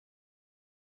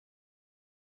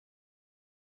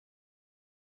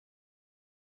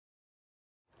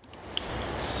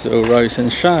So rise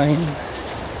and shine,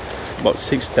 about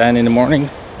 6:10 in the morning,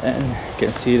 and you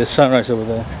can see the sunrise over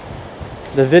there.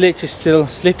 The village is still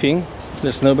sleeping.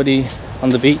 There's nobody on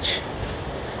the beach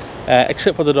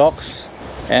except for the dogs,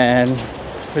 and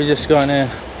we're just gonna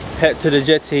head to the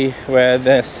jetty where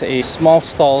there's a small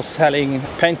stall selling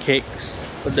pancakes,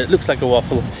 but that looks like a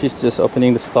waffle. She's just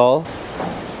opening the stall.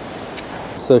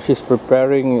 So she's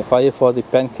preparing fire for the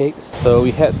pancakes. So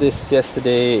we had this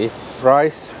yesterday. It's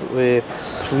rice with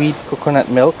sweet coconut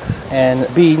milk and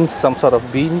beans, some sort of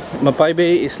beans. M'Pai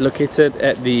Bei is located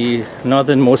at the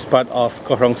northernmost part of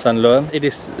Koh Rong Sanloem. It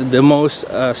is the most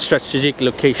strategic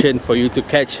location for you to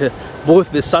catch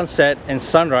both the sunset and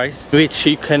sunrise, which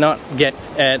you cannot get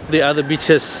at the other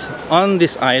beaches on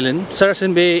this island.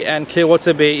 Saracen Bay and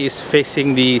Clearwater Bay is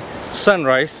facing the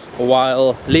sunrise,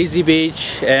 while Lazy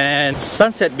Beach and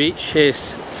Sunset Beach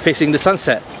is facing the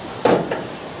sunset.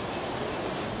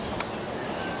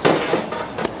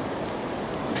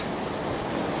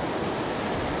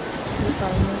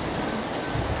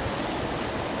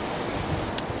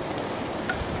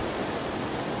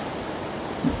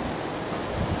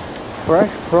 Fresh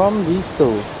from the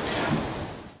stove.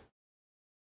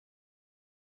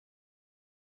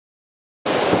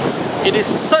 It is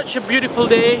such a beautiful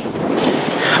day.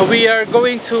 We are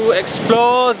going to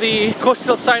explore the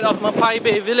coastal side of M'Pai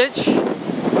Bei village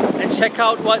and check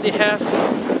out what they have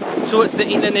towards the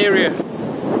inland area.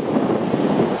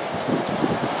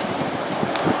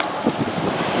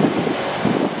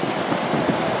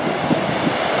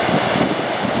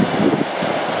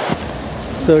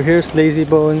 So here's Lazy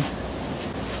Bones.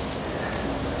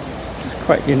 It's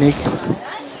quite unique.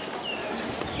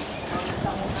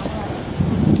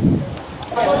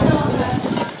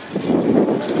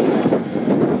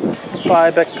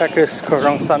 Five backpackers, Koh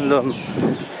Rong Sanloem.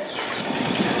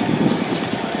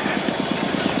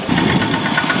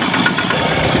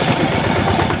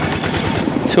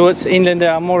 Towards inland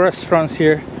there are more restaurants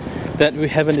here that we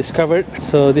haven't discovered.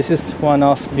 So this is one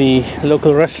of the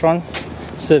local restaurants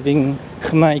serving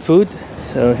Khmer food.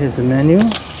 So here's the menu.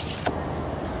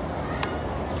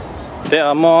 There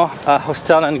are more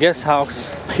hostel and guest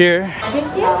house here.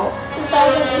 This year?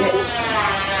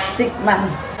 6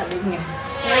 months.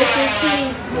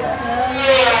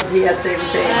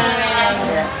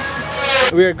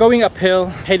 We are going uphill,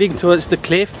 heading towards the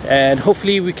cliff, and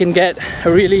hopefully we can get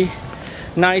a really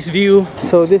nice view.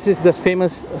 So this is the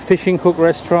famous fishing hook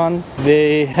restaurant.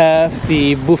 They have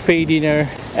the buffet dinner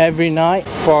every night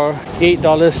for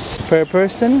 $8 per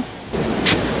person.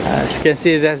 As you can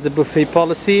see, that's the buffet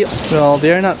policy. Well,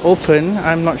 they're not open.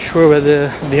 I'm not sure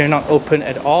whether they're not open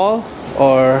at all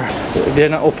or they're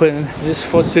not open just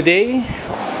for today.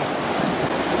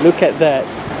 Look at that.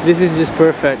 This is just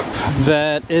perfect.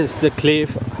 That is the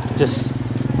cliff just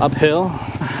uphill.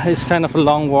 It's kind of a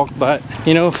long walk, but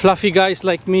you know, fluffy guys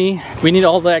like me, we need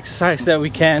all the exercise that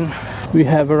we can. We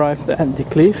have arrived at the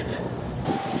cliff.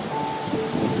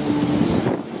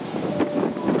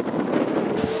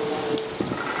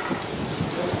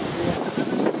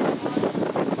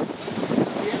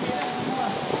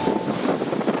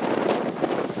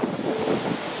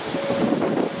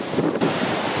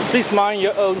 Please mind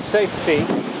your own safety.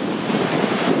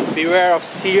 Beware of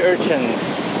sea urchins.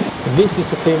 This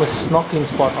is a famous snorkeling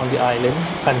spot on the island.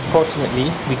 Unfortunately,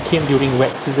 we came during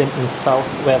wet season in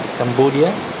southwest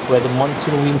Cambodia, where the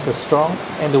monsoon winds are strong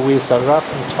and the waves are rough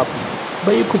and choppy.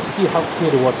 But you could see how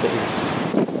clear the water is.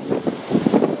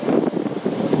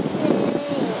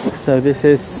 So this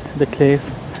is the cliff,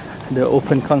 the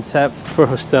open concept for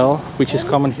hostel, which is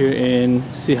common here in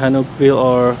Sihanoukville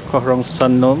or Koh Rong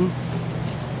Sanloem.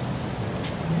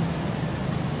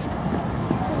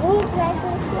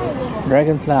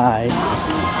 Dragonfly.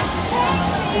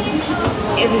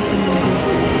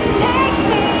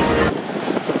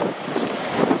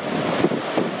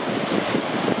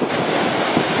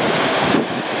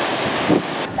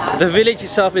 The village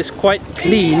itself is quite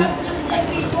clean.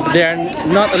 There are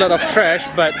not a lot of trash,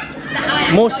 but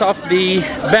most of the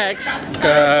bags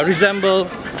resemble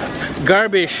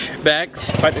garbage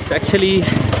bags, but it's actually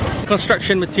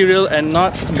construction material and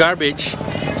not garbage.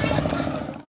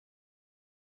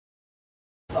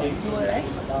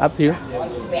 Up to you.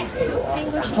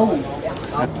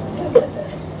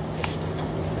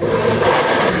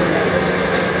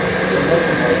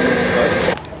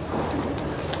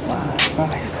 Wow,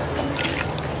 nice.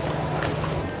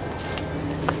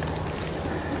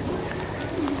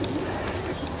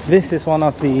 This is one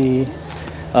of the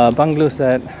bungalows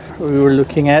that we were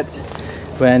looking at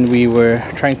when we were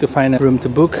trying to find a room to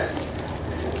book.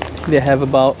 They have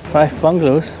about 5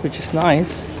 bungalows, which is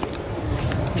nice.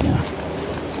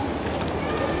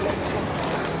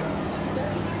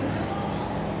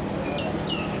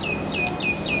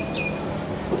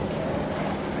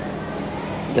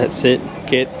 That's it,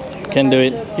 kid. You can do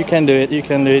it. You can do it. You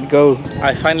can do it. Go.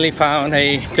 I finally found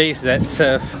a place that's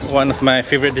one of my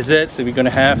favorite desserts. So we're gonna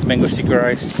have mango sticky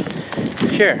rice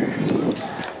here.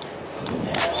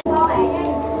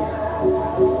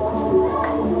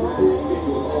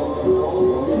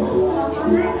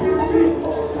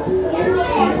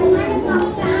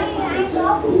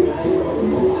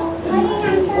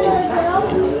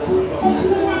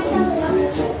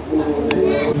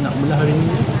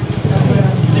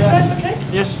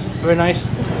 Yes, very nice.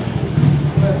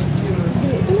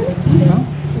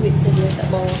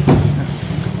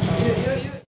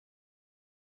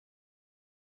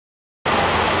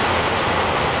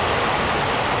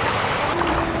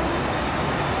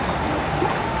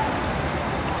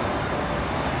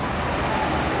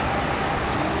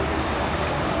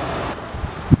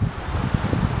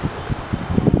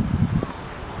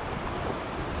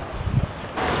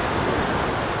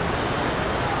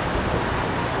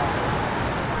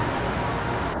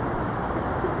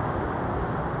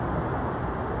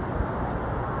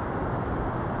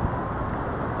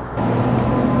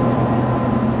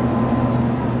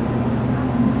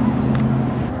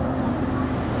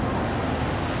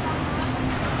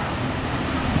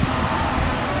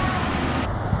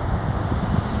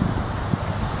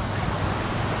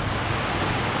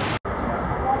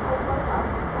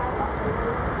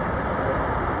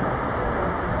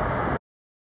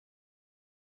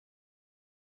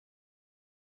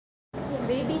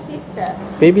 Baby sister.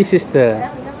 Baby sister.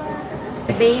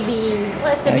 Baby.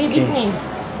 What's the baby's name?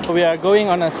 We are going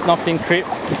on a snorkeling trip.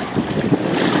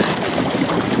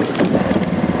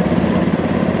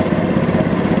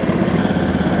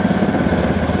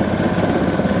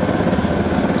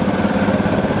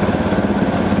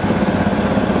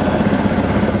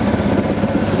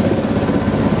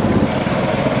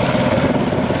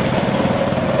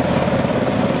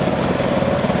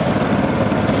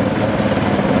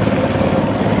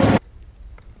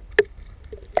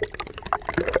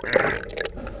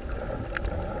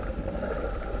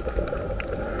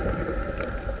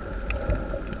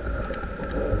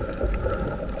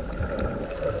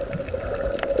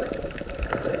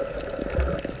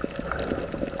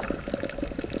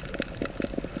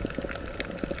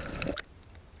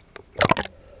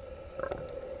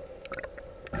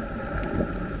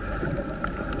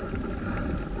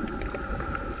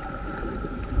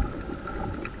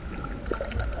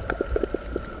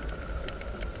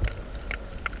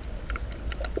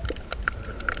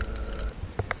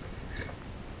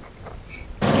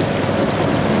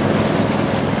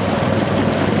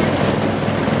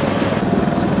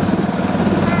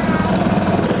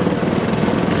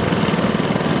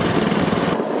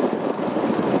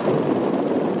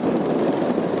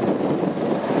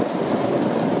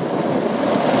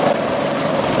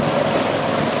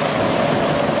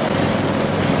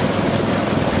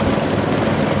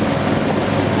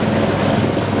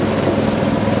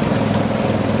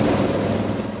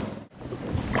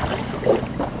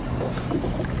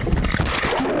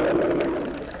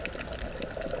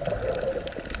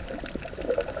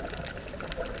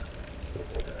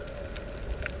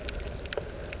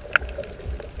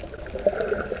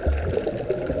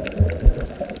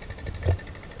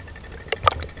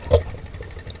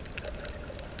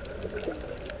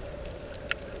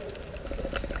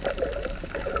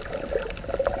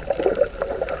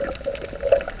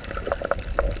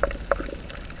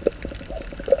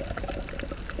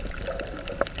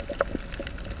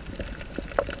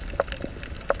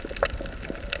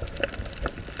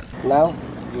 Now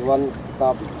you want to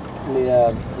stop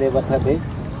near clear water base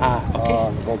Okay.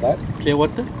 or go back? Clear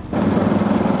water?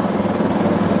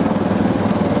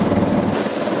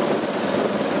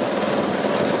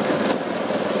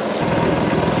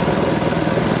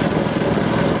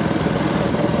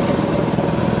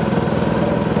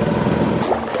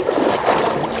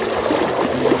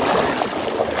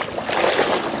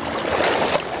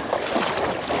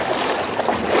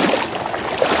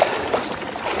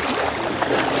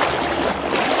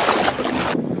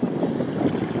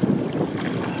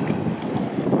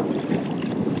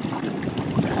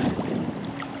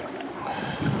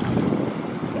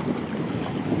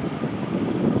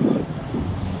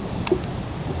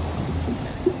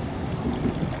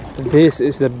 This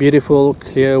is the beautiful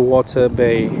clear water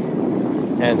bay,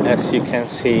 and as you can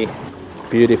see,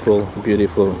 beautiful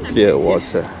clear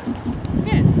water.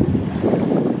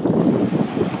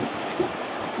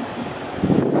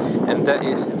 And that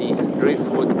is the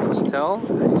Driftwood Hostel.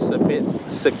 It's a bit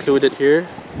secluded here.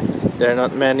 There are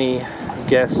not many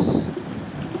guests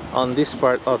on this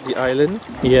part of the island.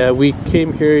 Yeah, we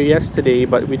came here yesterday,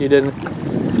 but we didn't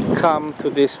come to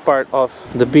this part of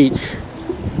the beach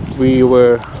We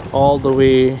were all the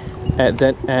way at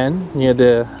that end near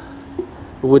the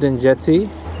wooden jetty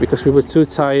because we were too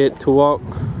tired to walk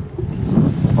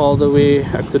all the way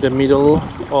up to the middle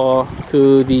or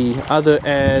to the other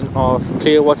end of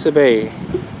Clearwater Bay.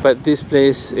 But this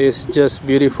place is just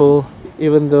beautiful,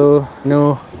 even though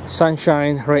no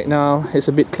sunshine right now. It's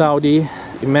a bit cloudy.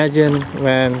 Imagine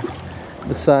when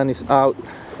the sun is out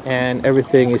and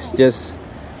everything is just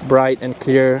bright and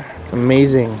clear.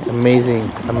 Amazing, amazing,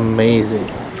 amazing.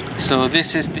 So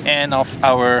this is the end of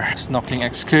our snorkeling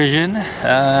excursion,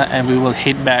 and we will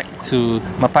head back to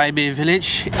M'Pai Bei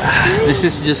village. This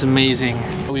is just amazing.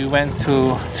 We went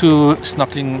to 2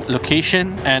 snorkeling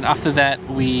locations, and after that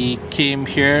we came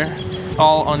here.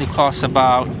 All only cost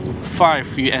about $5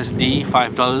 USD,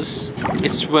 $5.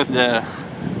 It's worth the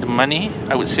money,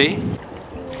 I would say.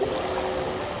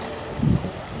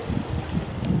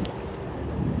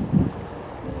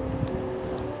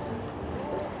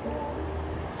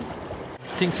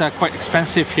 Things are quite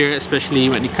expensive here, especially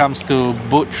when it comes to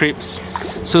boat trips.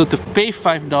 So to pay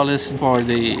 $5 for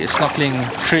the snorkeling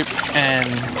trip and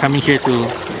coming here to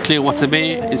Clearwater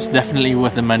Bay, it's definitely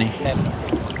worth the money.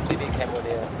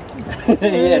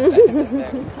 Yes.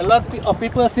 A lot of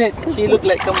people said she looked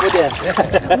like Cambodia.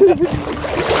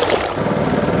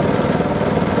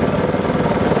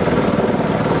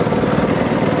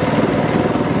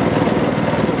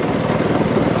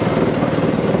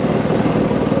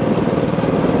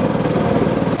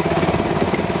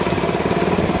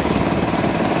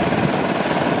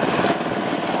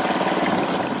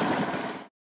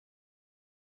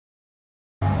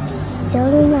 So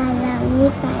malam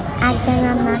ni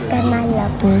ada makan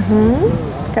malam.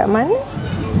 Kat mana?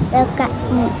 Dekat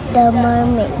The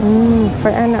Mermaid.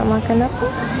 Fai'ah nak makan apa?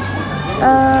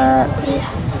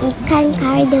 Ikan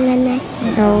kari dengan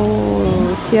nasi.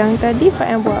 Oh, siang tadi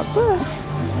Fai'ah buat apa?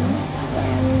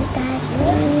 Yang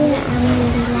tadi aman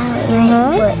di laut naik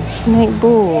boat. Naik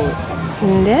boat.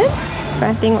 And then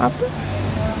Fai'ah tengok apa?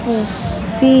 Fish.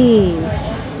 Fish.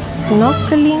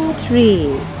 Snorkeling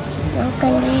trip.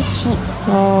 Snorkeling trip.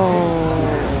 Oh,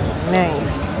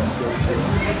 nice.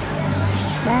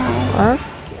 Bye.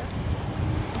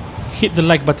 Hit the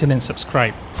like button and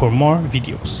subscribe for more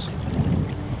videos.